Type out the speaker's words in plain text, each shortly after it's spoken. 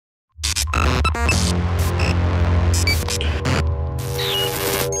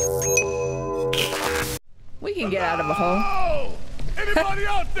can get out of a hole. Oh! Anybody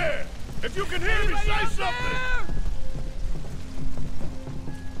out there? If you can hear me, say something!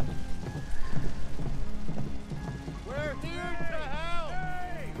 We're here to help!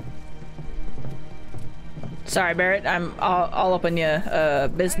 Sorry, Barrett. I'm all up on your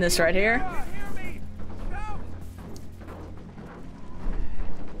business right here.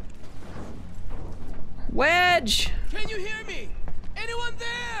 Wedge! Can you hear me? Anyone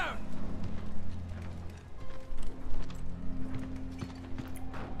there?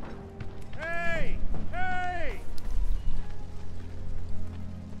 Hey! Hey!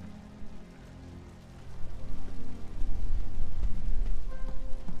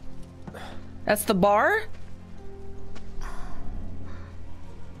 That's the bar?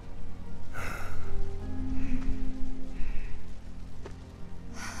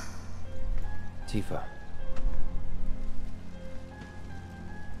 Tifa.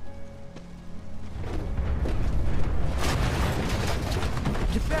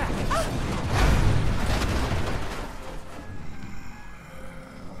 Get back!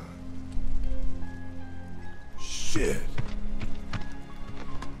 Shit.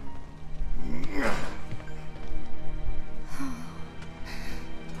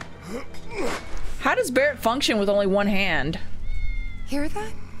 How does Barrett function with only one hand? Hear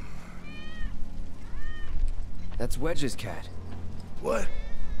that? That's Wedge's cat. What?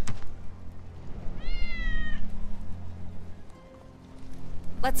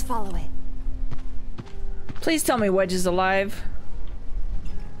 Let's follow it. Please tell me Wedge is alive.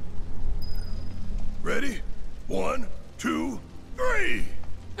 Ready? 1, 2, 3!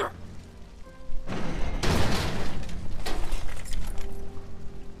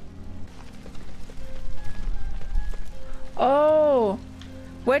 Oh,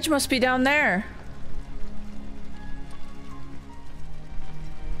 Wedge must be down there.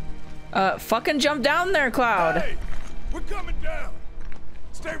 Fucking jump down there, Cloud. Hey! We're coming down!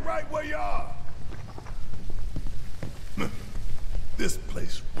 Stay right where you are! This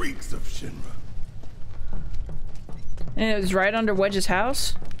place reeks of Shinra. And it was right under Wedge's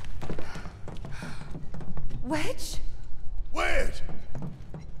house? Wedge? Wedge!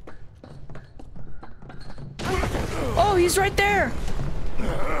 Oh, he's right there!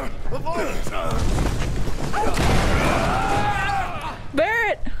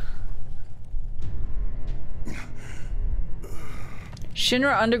 Barrett!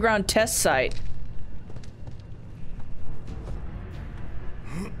 Shinra Underground Test Site.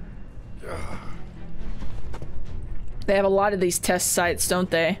 They have a lot of these test sites, don't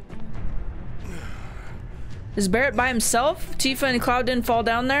they? Is Barrett by himself? Tifa and Cloud didn't fall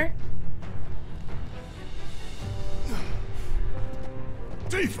down there?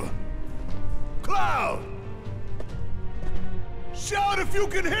 Tifa! Cloud! Shout if you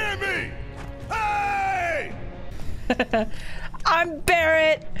can hear me! Hey! I'm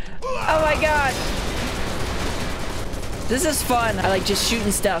Barrett! Oh my god! This is fun. I like just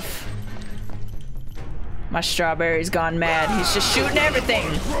shooting stuff. My strawberry's gone mad. He's just shooting everything.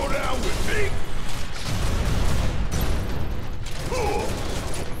 Throw down with me?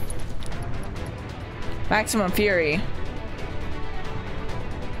 Maximum Fury.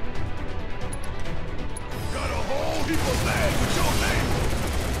 Got a whole heap of bags with your name.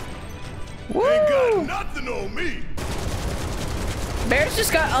 Woo! Ain't got nothing on me. Barrett's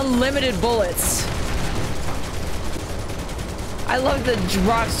just got unlimited bullets. I love the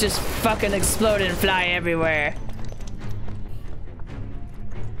rocks just fucking explode and fly everywhere.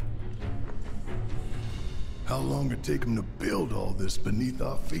 How long it take him to build all this beneath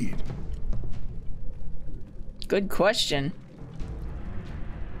our feet? Good question.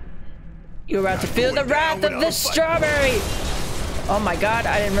 You're about to feel the wrath of this strawberry! Oh my god,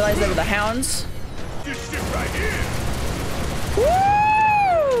 I didn't realize they were the hounds. This shit right here.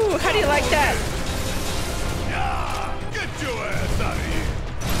 Woo! How do you like that? Yeah, get your ass out of here.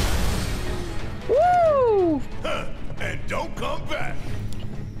 Woo! Huh, and don't come back.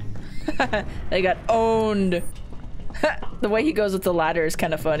 They got owned. The way he goes with the ladder is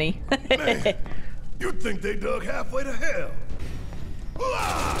kind of funny. Man, you'd think they dug halfway to hell.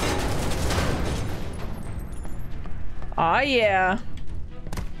 Aw, yeah.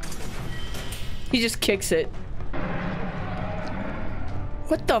 He just kicks it.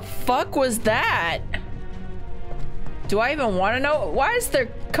 What the fuck was that? Do I even want to know? Why is there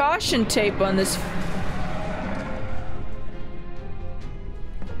caution tape on this?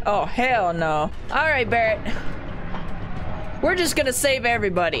 Oh, hell no. Alright, Barrett. We're just gonna save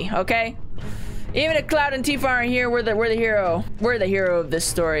everybody, okay? Even if Cloud and Tifa aren't here, we're the hero. We're the hero of this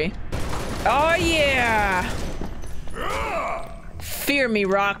story. Oh, yeah! Fear me,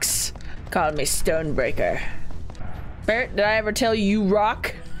 rocks. Call me Stonebreaker. Barrett, did I ever tell you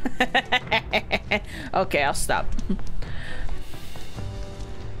rock? Okay, I'll stop.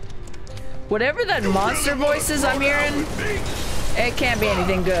 Whatever that monster voice is I'm hearing, it can't be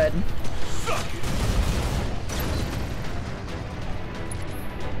anything good.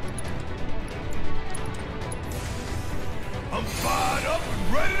 I'm fired up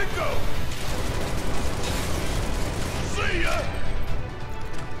and ready to go. See ya.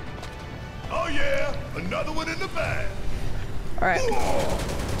 Oh yeah, another one in the bag. All right.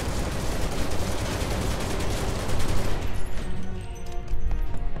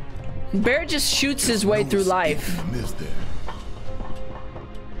 Barrett just shoots his way through life.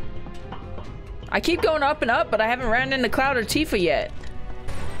 I keep going up and up, but I haven't ran into Cloud or Tifa yet.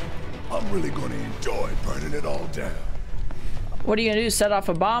 I'm really gonna enjoy burning it all down. What are you gonna do, set off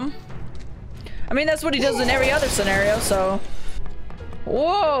a bomb? I mean, that's what he does in every other scenario, so...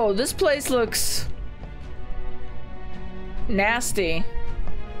 Whoa, this place looks... nasty.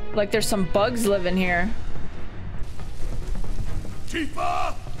 Like there's some bugs living here.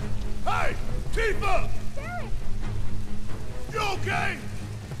 Tifa! Hey! Tifa! Barrett! You okay?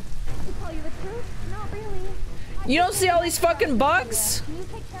 To tell you the truth, not really. You don't see all these fucking bugs? Can you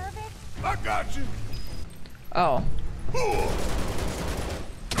take care of it? I got you. Oh.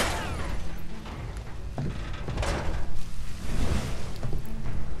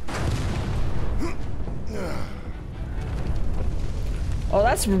 Oh,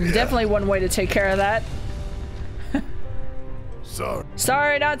 that's definitely one way to take care of that. Sorry.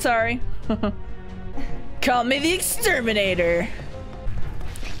 Sorry, not sorry. Call me the exterminator.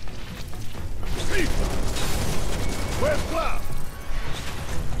 Where's Cloud?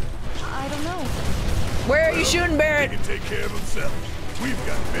 I don't know. Where are you shooting, He Barrett? can take care of himself. We've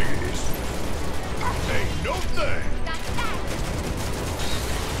got bigger issues. Ain't no thing.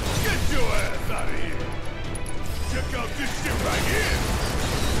 Get your ass out of here. Check out this shit right here.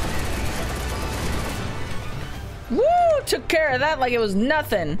 Woo! Took care of that like it was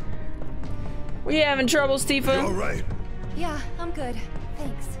nothing. We having troubles, You all Tifa? right? Yeah, I'm good.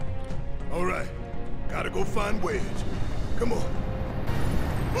 Thanks. All right. Gotta go find Wedge. Come on.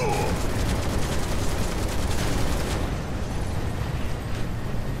 Oh.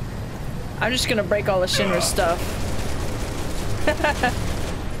 I'm just gonna break all the Shinra stuff.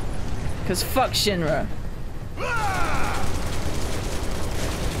 Cause fuck Shinra.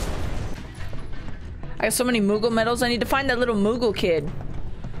 I got so many Moogle medals. I need to find that little Moogle kid.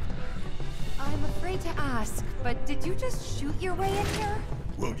 I'm afraid to ask, but did you just shoot your way in here?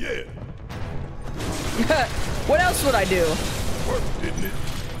 Well, yeah. What else would I do? Worked, didn't it?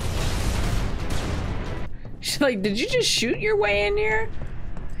 She's like, did you just shoot your way in here?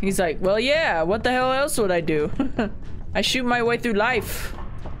 He's like, well, yeah. What the hell else would I do? I shoot my way through life.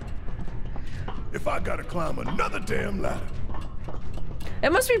 If I gotta climb another damn ladder.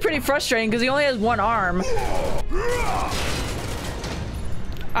 It must be pretty frustrating because he only has one arm.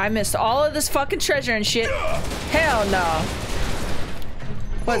 I missed all of this fucking treasure and shit. Hell no.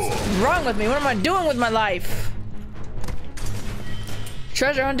 What's wrong with me? What am I doing with my life?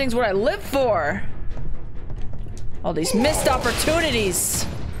 Treasure hunting's what I live for. All these missed opportunities.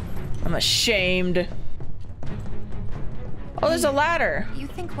 I'm ashamed. Oh, there's a ladder. You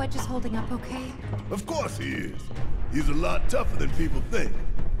think Wedge is holding up okay? Of course he is. He's a lot tougher than people think.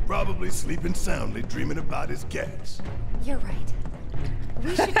 Probably sleeping soundly, dreaming about his cats. You're right.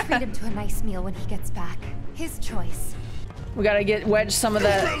 We should treat him to a nice meal when he gets back. His choice. We gotta get Wedge some of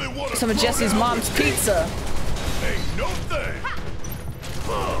that, some of Jesse's mom's pizza. Ain't no thing.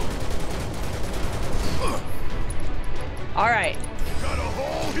 All right, Got a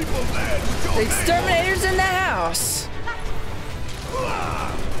whole heap of land with your the name exterminator's in the house.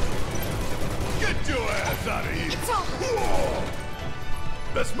 on. Get your ass out of here. It's over.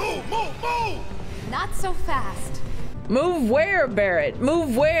 Let's move, move, move. Not so fast. Move where, Barrett?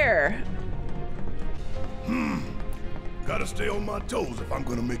 Move where? Gotta stay on my toes if I'm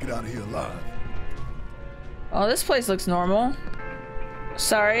gonna make it out of here alive. Oh, this place looks normal.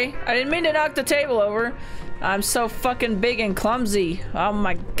 Sorry, I didn't mean to knock the table over. I'm so fucking big and clumsy. Oh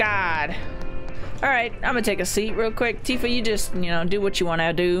my god. All right, I'm gonna take a seat real quick. Tifa, you just, you know, do what you want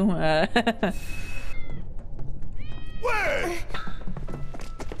to do. Wait!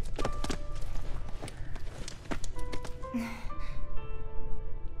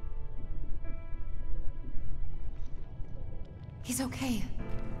 He's okay.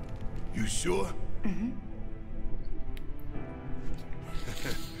 You sure?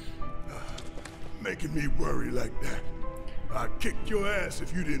 Making me worry like that. I'd kick your ass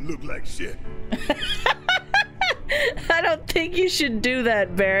if you didn't look like shit. I don't think you should do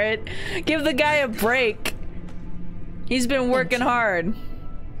that, Barrett. Give the guy a break. He's been working hard.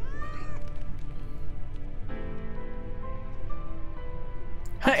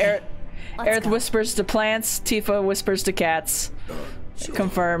 Okay, Aerith go. whispers to plants, Tifa whispers to cats.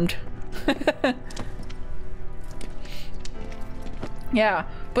 Confirmed. Yeah,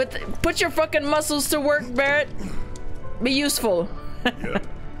 but put your fucking muscles to work, Barrett. Be useful. Yeah,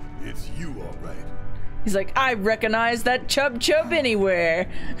 it's you, all right. He's like, I recognize that chub anywhere.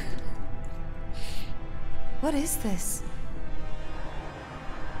 What is this?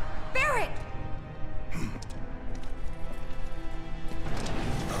 Barrett!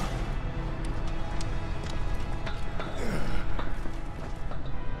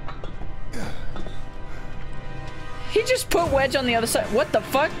 He just put Wedge on the other side. What the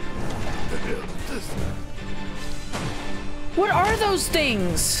fuck? What are those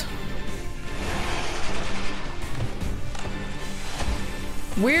things?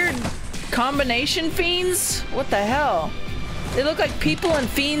 Weird combination fiends? What the hell? They look like people and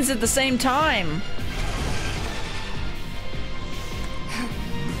fiends at the same time.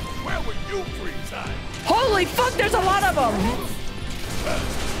 Where were you free time? Holy fuck, there's a lot of them!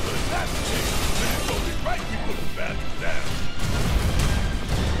 It's only right we put the bastards down.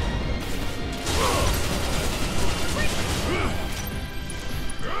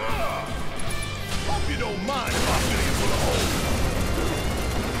 Hope you don't mind if I fill you full of holes.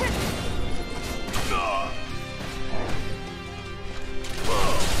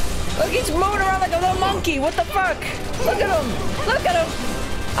 Look, he's moving around like a little monkey. What the fuck? Look at him. Look at him.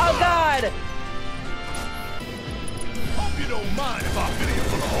 Oh, God. Hope you don't mind if I fill you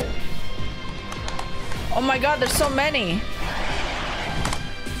full of holes. Oh, my God, there's so many.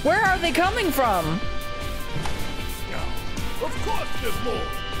 Where are they coming from? Of course there's more.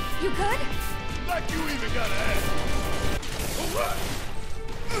 You good? Like you even gotta ask. All right.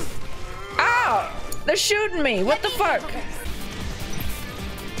 Ow! They're shooting me. What the fuck?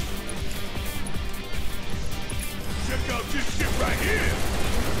 Check out this shit right here.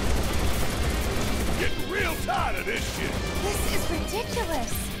 Getting real tired of this shit. This is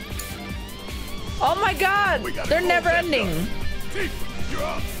ridiculous. Oh my God! We gotta They're close never that ending. door. Tifa, you're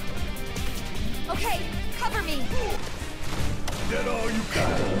up. Okay, cover me. That all you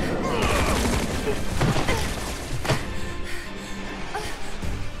got?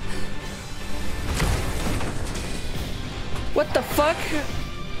 What the fuck?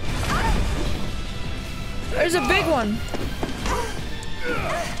 There's a big one.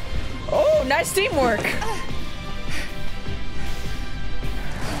 Oh, nice teamwork.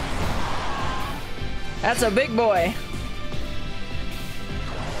 That's a big boy.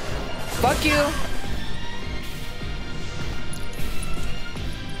 Fuck you.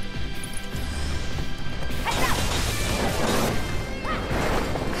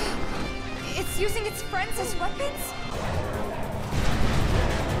 It's using its friends as weapons?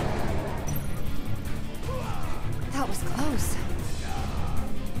 That was close.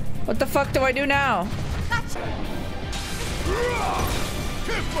 What the fuck do I do now? Kiss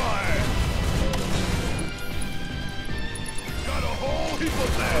my ass. Got a whole heap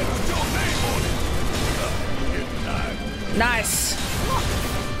of land with your name on it. It's time. Nice.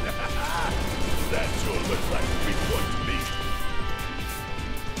 That sure looks like a big one to me.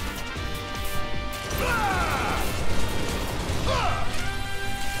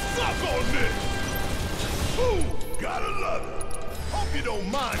 Suck on this! Ooh, gotta love it. Hope you don't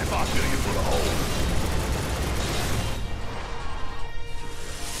mind if I fill you full of holes.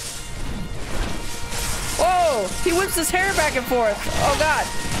 Whoa! He whips his hair back and forth. Oh God.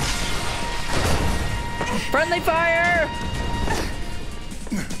 Friendly fire!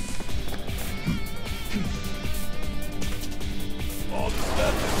 All the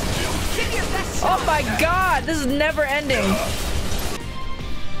stuff is still Give your best shot. Oh my God! This is never ending.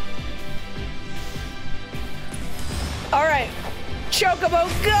 All right, Chocobo,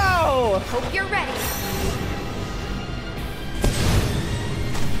 go! Hope you're ready.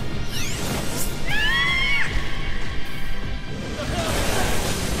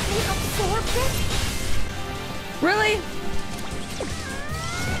 They absorbed it? Really?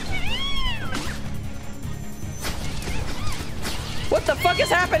 What the fuck is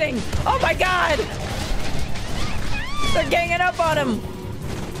happening? Oh my God! They're ganging up on him.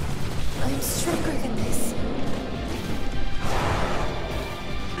 I'm stronger than this.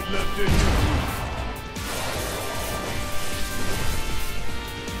 left in you.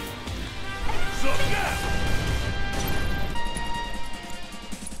 So now.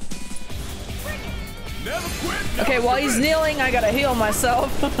 Never quit. Okay, while he's kneeling, I gotta heal myself.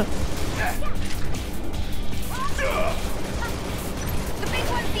 The big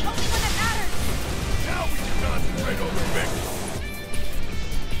one's the only one that matters. Now Now we can concentrate on the victim.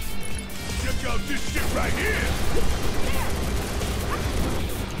 Check out this shit right here.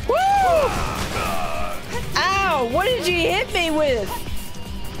 Woo! Ow! What did you hit me with?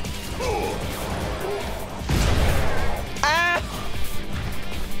 Ah!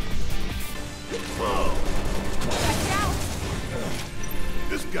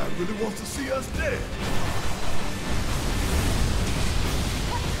 This guy really wants to see us dead.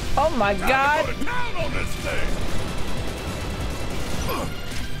 Oh my God! Go to town on this thing.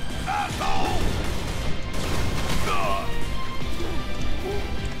 Asshole!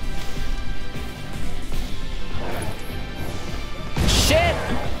 Shit!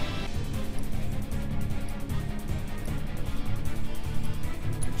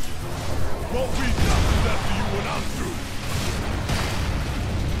 Won't be nothing left of you when I'm through.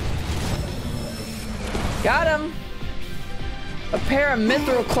 Got him! A pair of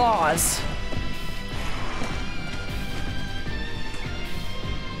mithril claws.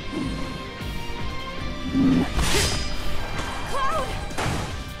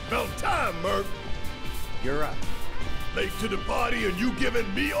 About time, Merc. You're up. Late to the party and you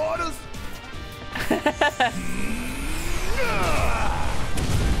giving me orders?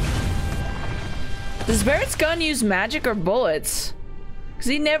 Does Barrett's gun use magic or bullets? Because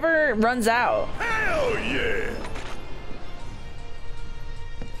he never runs out. Hell yeah!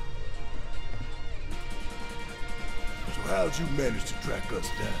 So how'd you manage to track us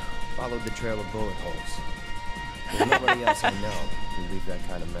down? Followed the trail of bullet holes. There's nobody else I know who leave that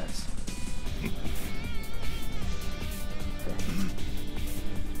kind of mess.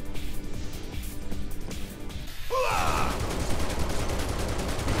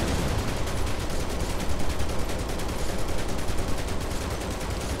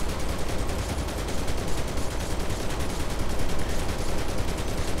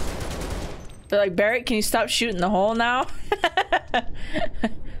 They're like, Barrett, can you stop shooting the hole now?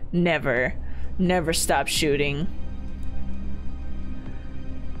 Never. Never stop shooting.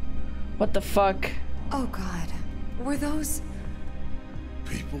 What the fuck? Oh God. Were those...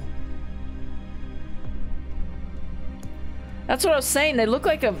 People? That's what I was saying. They look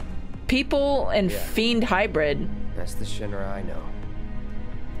like a people and fiend hybrid. That's the Shinra I know.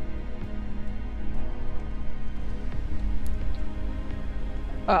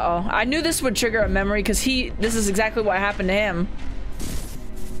 Uh-oh. I knew this would trigger a memory because this is exactly what happened to him.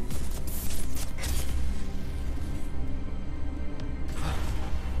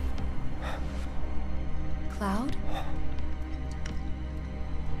 Cloud?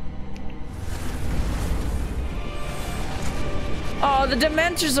 Oh, the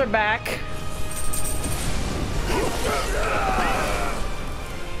Dementors are back.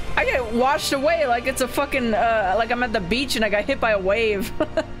 I get washed away like it's a fucking, like I'm at the beach and I got hit by a wave.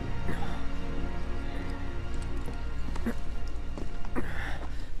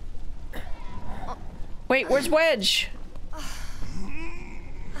 Wait, where's Wedge?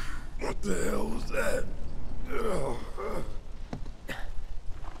 What the hell was that? Ugh.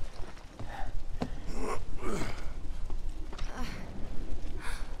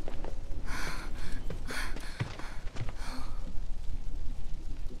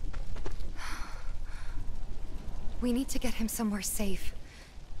 We need to get him somewhere safe.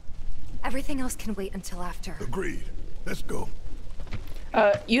 Everything else can wait until after. Agreed. Let's go.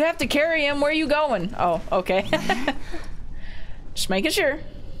 You have to carry him. Where are you going? Oh, okay. Just making sure.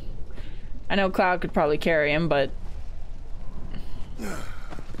 I know Cloud could probably carry him, but...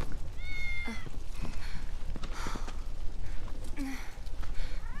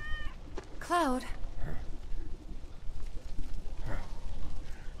 Cloud.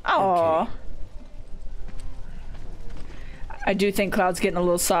 Aww. I do think Cloud's getting a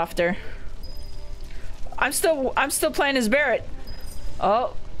little softer. I'm still playing as Barrett.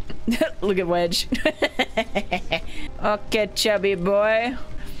 Oh, look at Wedge. Okay, chubby boy.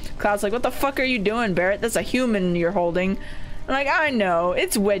 Cloud's like, what the fuck are you doing, Barrett? That's a human you're holding. I'm like, I know,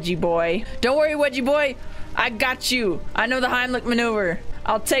 it's Wedgie boy. Don't worry, Wedgie boy. I got you. I know the Heimlich maneuver.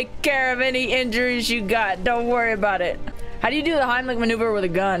 I'll take care of any injuries you got. Don't worry about it. How do you do the Heimlich maneuver with a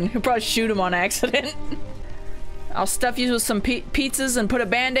gun? You'll probably shoot him on accident. I'll stuff you with some pizzas and put a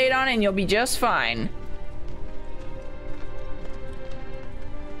band-aid on it and you'll be just fine.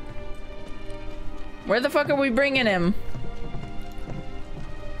 Where the fuck are we bringing him?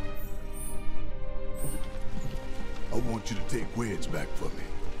 I want you to take Wedge back for me.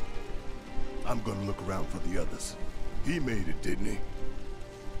 I'm gonna look around for the others. He made it, didn't he?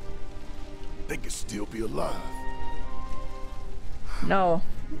 They could still be alive. No,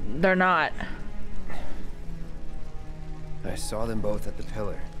 they're not. I saw them both at the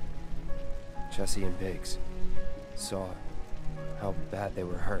pillar. Jesse and Biggs. Saw how bad they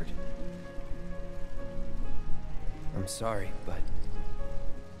were hurt. I'm sorry, but...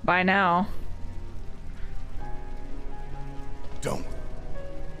 By now. Don't.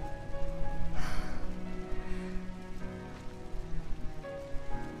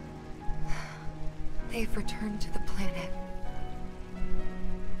 They've returned to the planet.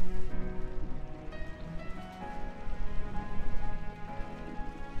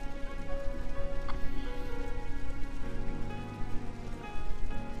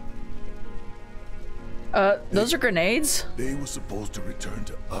 Those are grenades? They were supposed to return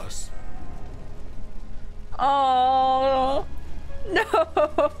to us. Oh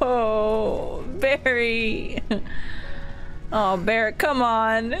no, Barry. Oh, Barrett, come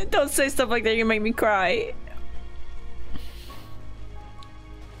on. Don't say stuff like that. You make me cry.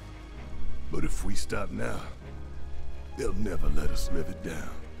 But if we stop now, they'll never let us live it down.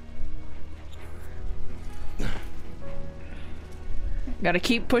 Gotta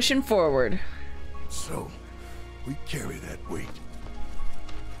keep pushing forward. So, we carry that weight.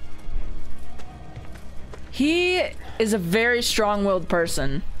 He is a very strong-willed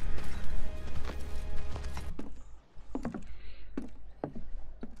person.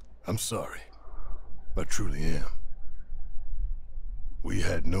 I'm sorry. I truly am. We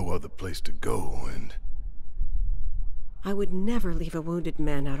had no other place to go, and... I would never leave a wounded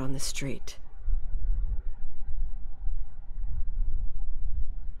man out on the street.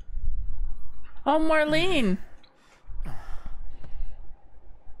 Oh, Marlene.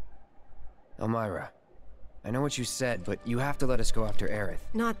 Elmira, I know what you said, but you have to let us go after Aerith.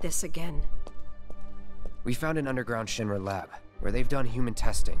 Not this again. We found an underground Shinra lab, where they've done human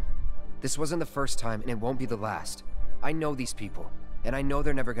testing. This wasn't the first time, and it won't be the last. I know these people, and I know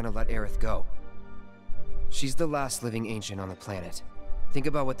they're never gonna let Aerith go. She's the last living ancient on the planet. Think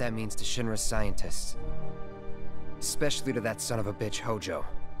about what that means to Shinra's scientists. Especially to that son of a bitch, Hojo.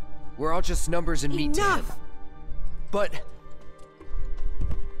 We're all just numbers and meat to him. Enough! But...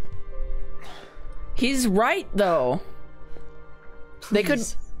 He's right, though. They could...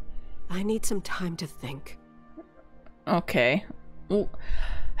 Please. I need some time to think. Okay. Well,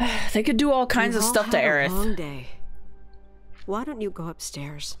 they could do all kinds of stuff to You've all had Aerith. a long day. Why don't you go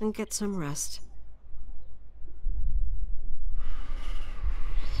upstairs and get some rest?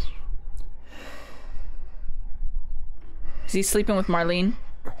 Is he sleeping with Marlene?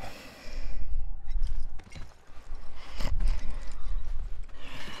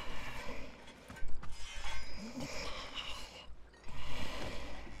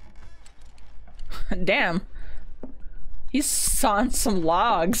 Damn. He's sawing some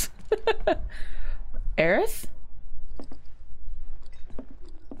logs. Aerith?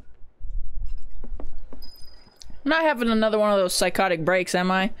 I'm not having another one of those psychotic breaks,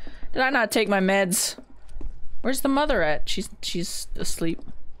 am I? Did I not take my meds? Where's the mother at? She's asleep.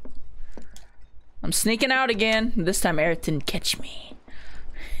 I'm sneaking out again. This time Aerith didn't catch me.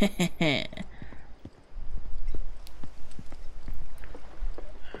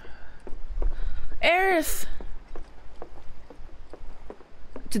 Aerith!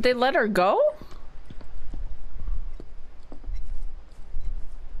 Did they let her go?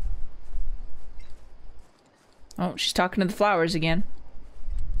 Oh, she's talking to the flowers again.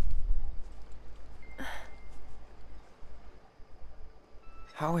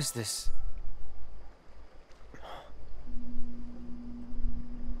 how is this?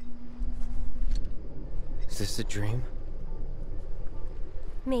 Is this a dream?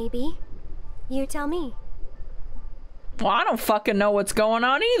 Maybe. You tell me. Well, I don't fucking know what's going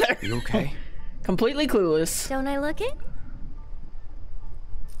on either. You okay? Completely clueless. Don't I look it?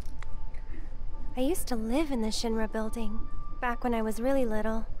 I used to live in the Shinra building, back when I was really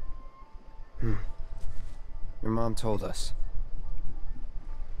little. Your mom told us.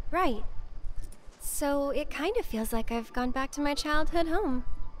 Right. So it kind of feels like I've gone back to my childhood home,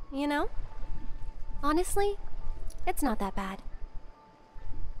 you know? Honestly, it's not that bad.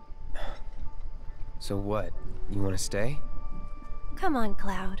 So what? You want to stay? Come on,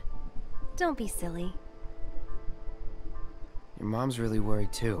 Cloud. Don't be silly. Your mom's really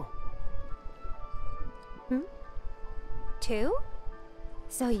worried too. Two?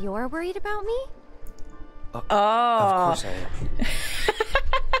 So you're worried about me? Of Oh. course I am.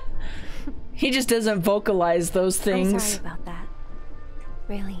 He just doesn't vocalize those I'm things. sorry about that.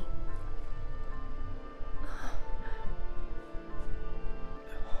 Really.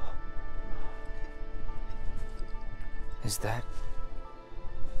 Is that...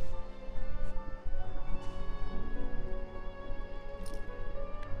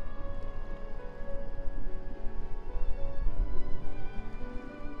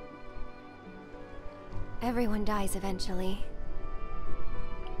 Everyone dies eventually.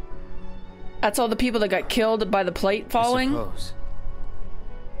 That's all the people that got killed by the plate falling? I suppose.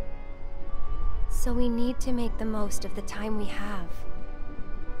 So we need to make the most of the time we have.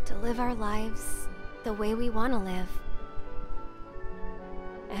 To live our lives the way we want to live.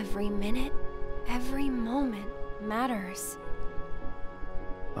 Every minute, every moment matters.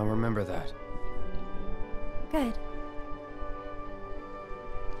 I'll remember that. Good.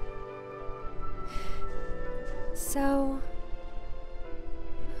 So...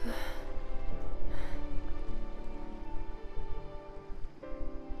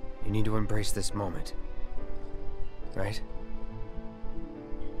 You need to embrace this moment. Right?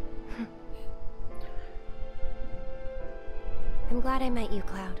 I'm glad I met you,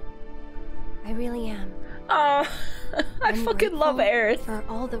 Cloud. I really am. Oh, I I'm fucking love grateful Aerith. for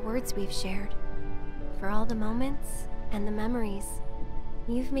all the words we've shared. For all the moments and the memories.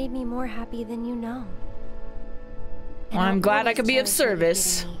 You've made me more happy than you know. And Well, I'm I'll glad I always could be of cherish what you've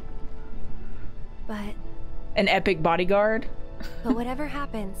service. given me. But An epic bodyguard. whatever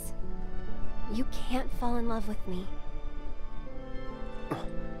happens, you can't fall in love with me.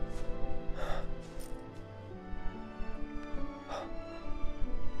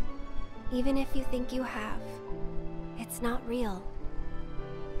 Even if you think you have, it's not real.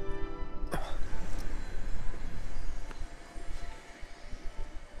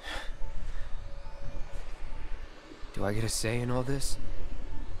 Do I get a say in all this?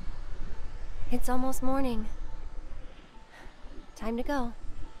 It's almost morning. Time to go.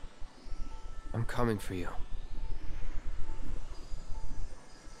 I'm coming for you.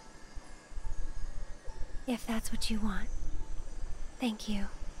 If that's what you want. Thank you.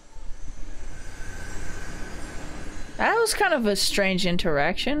 That was kind of a strange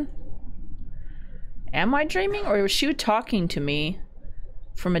interaction. Am I dreaming, or was she talking to me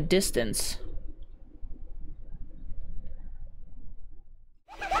from a distance?